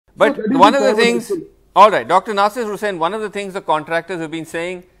But one of the things, all right, Dr. Naseer Husain, one of the things the contractors have been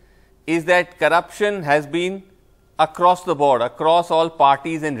saying is that corruption has been across the board, across all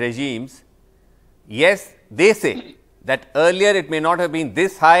parties and regimes. Yes, they say that earlier it may not have been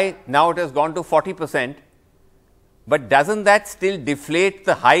this high, now it has gone to 40%. But doesn't that still deflate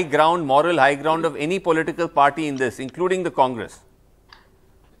the high ground, moral high ground of any political party in this, including the Congress?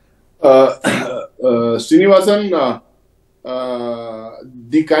 Srinivasan,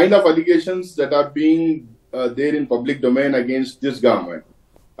 the kind of allegations that are being there in public domain against this government,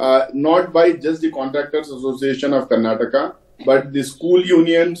 not by just the Contractors Association of Karnataka, but the school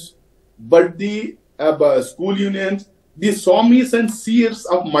unions, the Swamis and Seers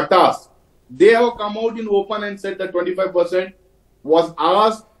of Matas, they have come out in open and said that 25% was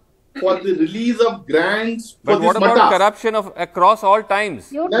asked for the release of grants for but what about Matas. Corruption of across all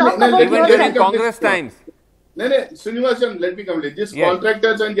times? You talk about Even during Congress times. Srinivasan, let me complete. These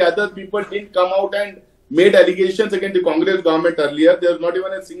contractors and the other people didn't come out and made allegations against the Congress government earlier. There was not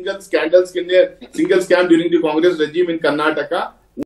even a single scam during the Congress regime in Karnataka.